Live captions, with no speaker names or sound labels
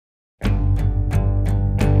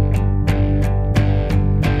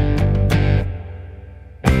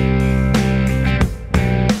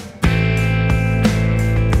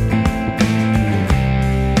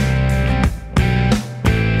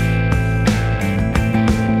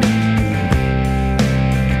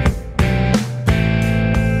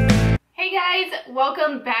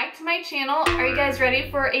my channel. Are you guys ready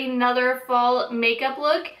for another fall makeup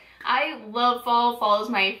look? I love fall. Fall is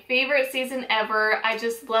my favorite season ever. I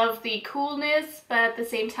just love the coolness, but at the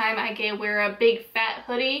same time I get wear a big fat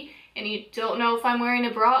hoodie and you don't know if I'm wearing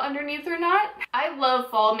a bra underneath or not. I love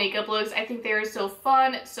fall makeup looks. I think they are so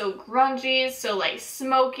fun, so grungy, so like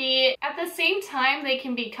smoky. At the same time, they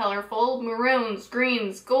can be colorful. Maroons,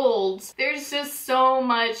 greens, golds. There's just so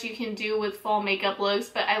much you can do with fall makeup looks,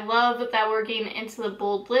 but I love that we're getting into the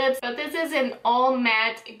bold lips. But this is an all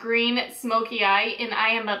matte green smoky eye and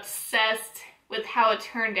I am obsessed with how it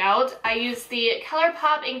turned out. I used the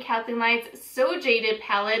Colourpop and Kathleenlights So Jaded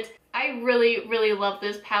palette. I really love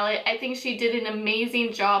this palette. I think she did an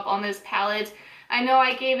amazing job on this palette. I know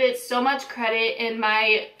I gave it so much credit in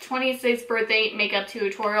my 26th birthday makeup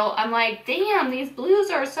tutorial. I'm like, damn, these blues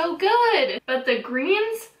are so good. But the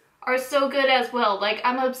greens are so good as well. Like,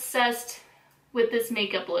 I'm obsessed with this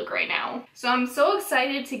makeup look right now. So I'm so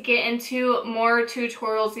excited to get into more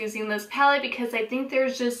tutorials using this palette because I think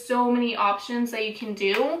there's just so many options that you can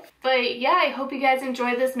do. But yeah, I hope you guys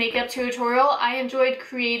enjoyed this makeup tutorial. I enjoyed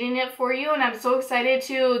creating it for you and I'm so excited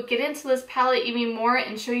to get into this palette even more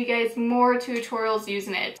and show you guys more tutorials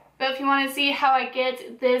using it. But if you want to see how I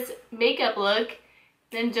get this makeup look,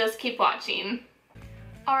 then just keep watching.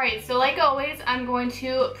 Alright, so like always, I'm going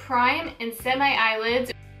to prime and set my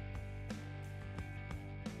eyelids.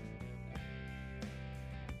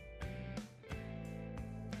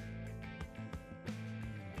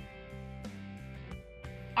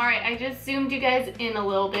 Alright, I just zoomed you guys in a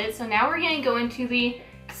little bit, so now we're going to go into the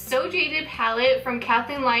So Jaded palette from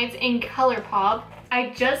Kathleenlights and Colourpop. I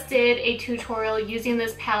just did a tutorial using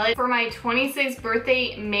this palette for my 26th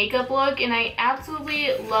birthday makeup look and I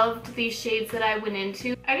absolutely loved these shades that I went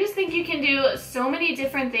into. I just think you can do so many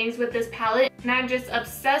different things with this palette and I'm just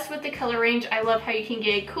obsessed with the color range. I love how you can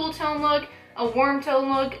get a cool tone look, a warm tone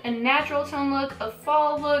look, a natural tone look, a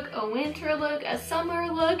fall look, a winter look, a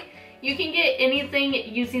summer look. You can get anything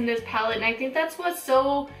using this palette and I think that's what's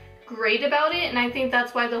so great about it and I think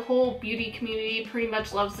that's why the whole beauty community pretty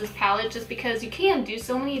much loves this palette, just because you can do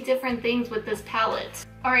so many different things with this palette.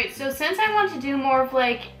 Alright, so since I want to do more of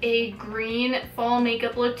like a green fall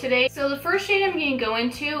makeup look today, so the first shade I'm going to go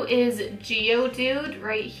into is Geodude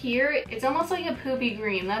right here. It's almost like a poopy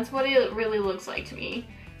green. That's what it really looks like to me.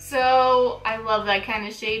 So I love that kind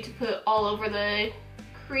of shade to put all over the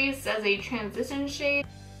crease as a transition shade.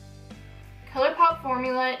 Colourpop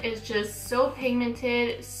formula is just so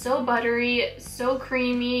pigmented, so buttery, so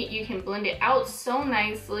creamy. You can blend it out so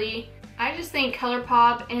nicely. I just think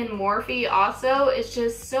Colourpop and Morphe also is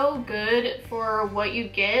just so good for what you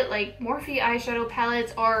get. Like, Morphe eyeshadow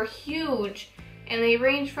palettes are huge and they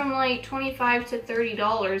range from like $25 to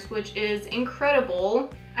 $30, which is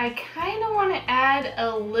incredible. I kind of want to add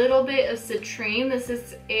a little bit of citrine. This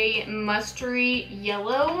is a mustardy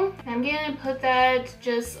yellow. I'm going to put that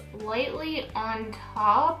just lightly on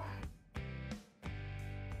top.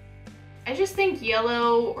 I just think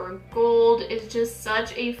yellow or gold is just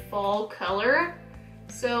such a fall color.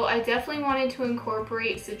 So I definitely wanted to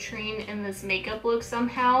incorporate citrine in this makeup look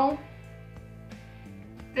somehow.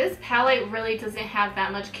 This palette really doesn't have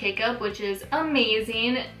that much kick up, which is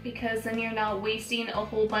amazing because then you're not wasting a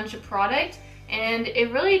whole bunch of product, and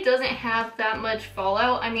it really doesn't have that much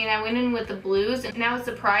fallout. I mean, I went in with the blues and I was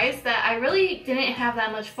surprised that I really didn't have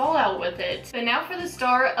that much fallout with it. But now for the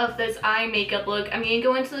star of this eye makeup look, I'm going to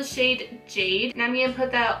go into the shade Jade and I'm going to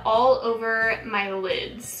put that all over my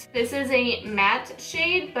lids. This is a matte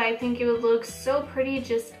shade, but I think it would look so pretty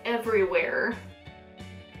just everywhere.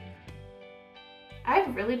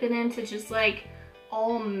 I've really been into just like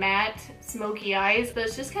all matte smoky eyes, but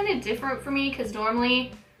it's just kind of different for me because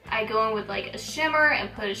normally I go in with like a shimmer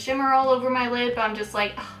and put a shimmer all over my lid, but I'm just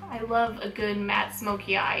like, oh, I love a good matte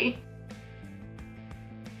smoky eye.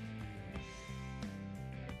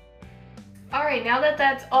 Alright, now that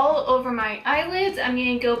that's all over my eyelids, I'm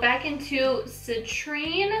going to go back into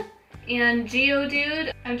citrine and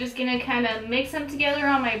Geodude. I'm just going to kind of mix them together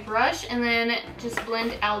on my brush and then just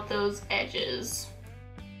blend out those edges.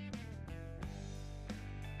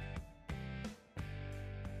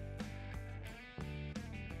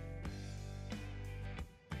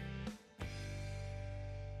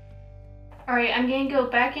 Alright, I'm going to go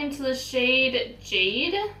back into the shade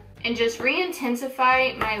Jade and just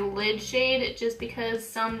re-intensify my lid shade just because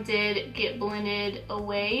some did get blended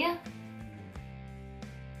away.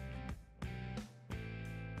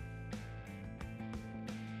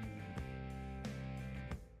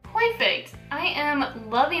 Perfect! I am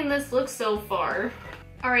loving this look so far.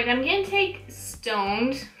 Alright, I'm going to take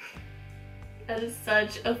Stoned. That is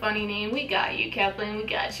such a funny name. We got you, Kathleen, we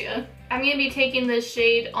got you. I'm going to be taking this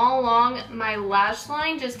shade all along my lash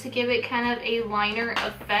line just to give it kind of a liner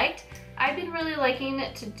effect. I've been really liking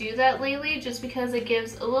to do that lately just because it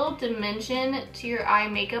gives a little dimension to your eye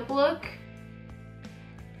makeup look.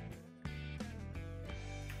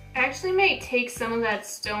 I actually might take some of that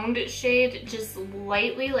stoned shade, just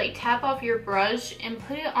lightly like tap off your brush and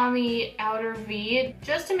put it on the outer V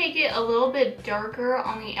just to make it a little bit darker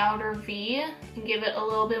on the outer V and give it a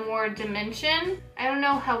little bit more dimension. I don't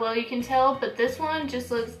know how well you can tell, but this one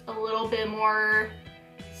just looks a little bit more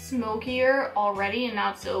smokier already and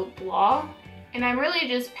not so blah. And I'm really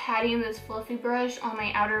just patting this fluffy brush on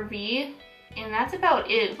my outer V, and that's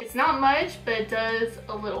about it. It's not much, but it does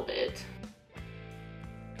a little bit.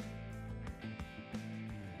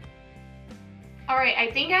 Alright,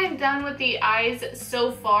 I think I'm done with the eyes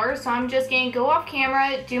so far, so I'm just going to go off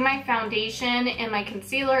camera, do my foundation and my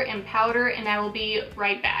concealer and powder, and I will be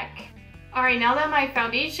right back. Alright, now that my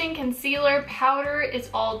foundation, concealer, powder is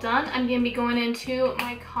all done, I'm going to be going into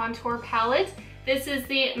my contour palette. This is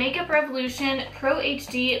the Makeup Revolution Pro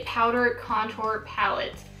HD Powder Contour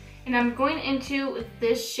Palette. And I'm going into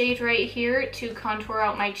this shade right here to contour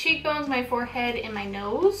out my cheekbones, my forehead, and my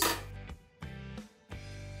nose.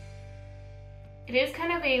 It is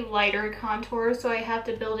kind of a lighter contour, so I have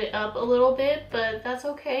to build it up a little bit, but that's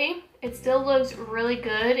okay. It still looks really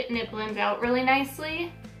good and it blends out really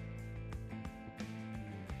nicely.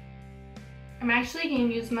 I'm actually going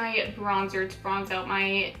to use my bronzer to bronze out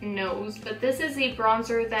my nose, but this is the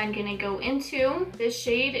bronzer that I'm going to go into. This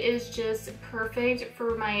shade is just perfect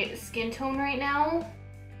for my skin tone right now.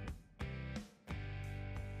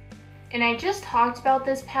 And I just talked about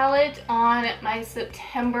this palette on my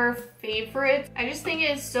September favorites. I just think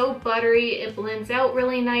it is so buttery. It blends out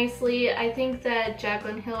really nicely. I think that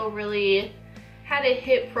Jaclyn Hill really had a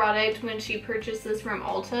hit product when she purchased this from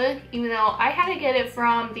Ulta. Even though I had to get it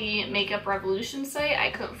from the Makeup Revolution site,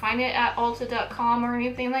 I couldn't find it at Ulta.com or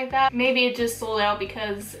anything like that. Maybe it just sold out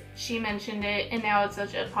because she mentioned it and now it's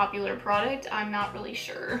such a popular product. I'm not really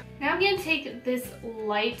sure. Now I'm going to take this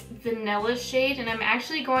light vanilla shade and I'm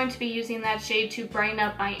actually going to be using that shade to brighten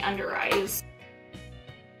up my under eyes.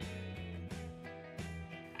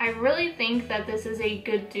 I really think that this is a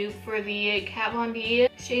good dupe for the Kat Von D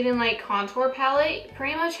Shade and Light Contour Palette. It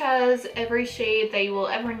pretty much has every shade that you will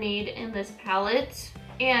ever need in this palette,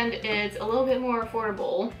 and it's a little bit more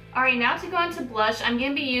affordable. Alright, now to go into blush, I'm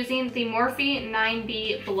going to be using the Morphe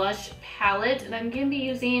 9B Blush Palette, and I'm going to be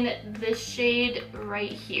using this shade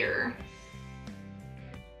right here.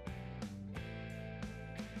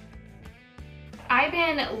 I've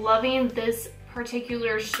been loving this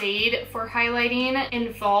particular shade for highlighting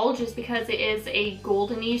in fall just because it is a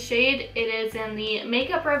goldeny shade. It is in the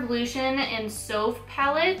Makeup Revolution and Soph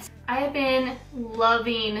palette. I have been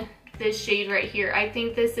loving this shade right here. I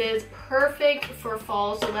think this is perfect for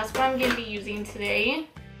fall, so that's what I'm going to be using today.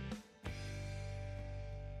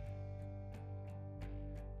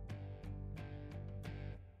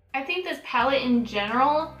 I think this palette in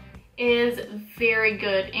general is very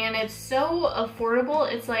good and it's so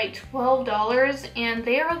affordable. It's like $12 and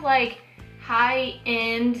they are like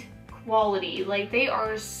high-end quality. Like they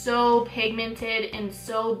are so pigmented and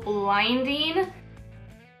so blinding.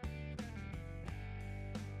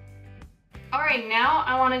 Alright, now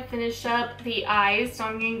I want to finish up the eyes, so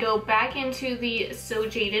I'm going to go back into the So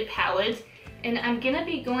Jaded palette and I'm going to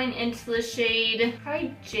be going into the shade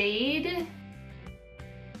probably Jade.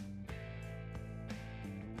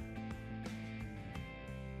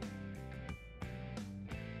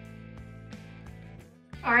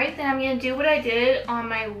 Alright, then I'm going to do what I did on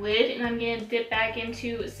my lid and I'm going to dip back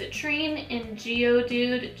into Citrine and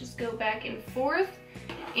Geodude, just go back and forth.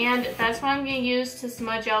 And that's what I'm going to use to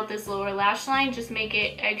smudge out this lower lash line, just make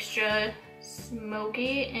it extra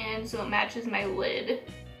smoky and so it matches my lid.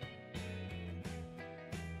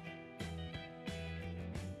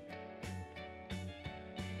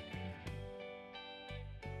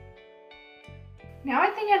 Now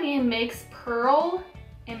I think I'm going to mix Pearl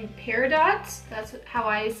and Peridot. That's how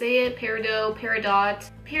I say it. Peridot, Peridot,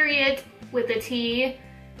 period with a T.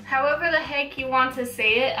 However the heck you want to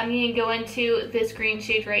say it. I'm going to go into this green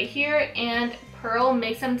shade right here and Pearl,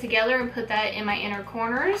 mix them together and put that in my inner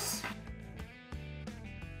corners.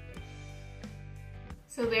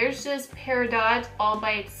 So there's just Peridot all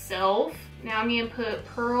by itself. Now I'm going to put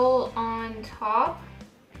Pearl on top.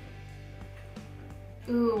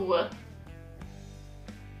 Ooh.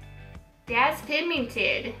 That's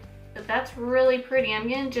pigmented, but that's really pretty. I'm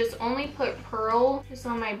gonna just only put Pearl just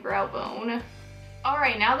on my brow bone.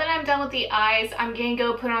 Alright, now that I'm done with the eyes, I'm gonna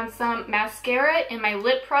go put on some mascara and my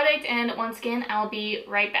lip product, and once again, I'll be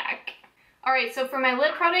right back. Alright, so for my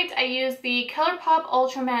lip product, I used the Colourpop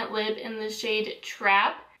Ultra Matte Lip in the shade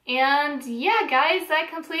Trap. And yeah, guys, that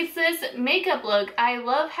completes this makeup look. I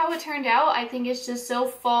love how it turned out. I think it's just so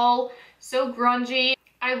fall, so grungy.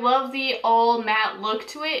 I love the all matte look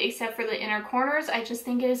to it, except for the inner corners. I just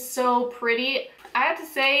think it is so pretty. I have to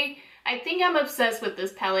say, I think I'm obsessed with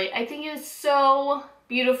this palette. I think it is so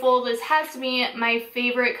beautiful. This has to be my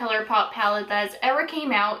favorite Colourpop palette that's ever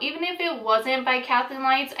came out. Even if it wasn't by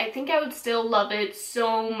Kathleenlights, I think I would still love it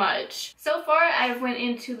so much. So far, I've went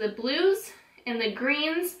into the blues and the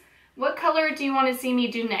greens. What color do you want to see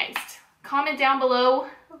me do next? Comment down below.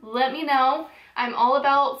 Let me know. I'm all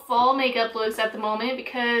about fall makeup looks at the moment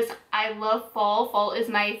because I love fall. Fall is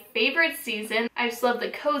my favorite season. I just love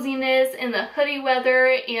the coziness and the hoodie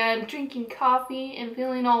weather and drinking coffee and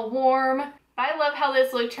feeling all warm. I love how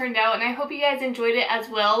this look turned out and I hope you guys enjoyed it as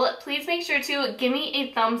well. Please make sure to give me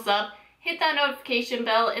a thumbs up, hit that notification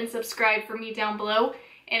bell, and subscribe for me down below.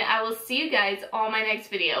 And I will see you guys on my next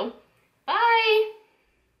video. Bye!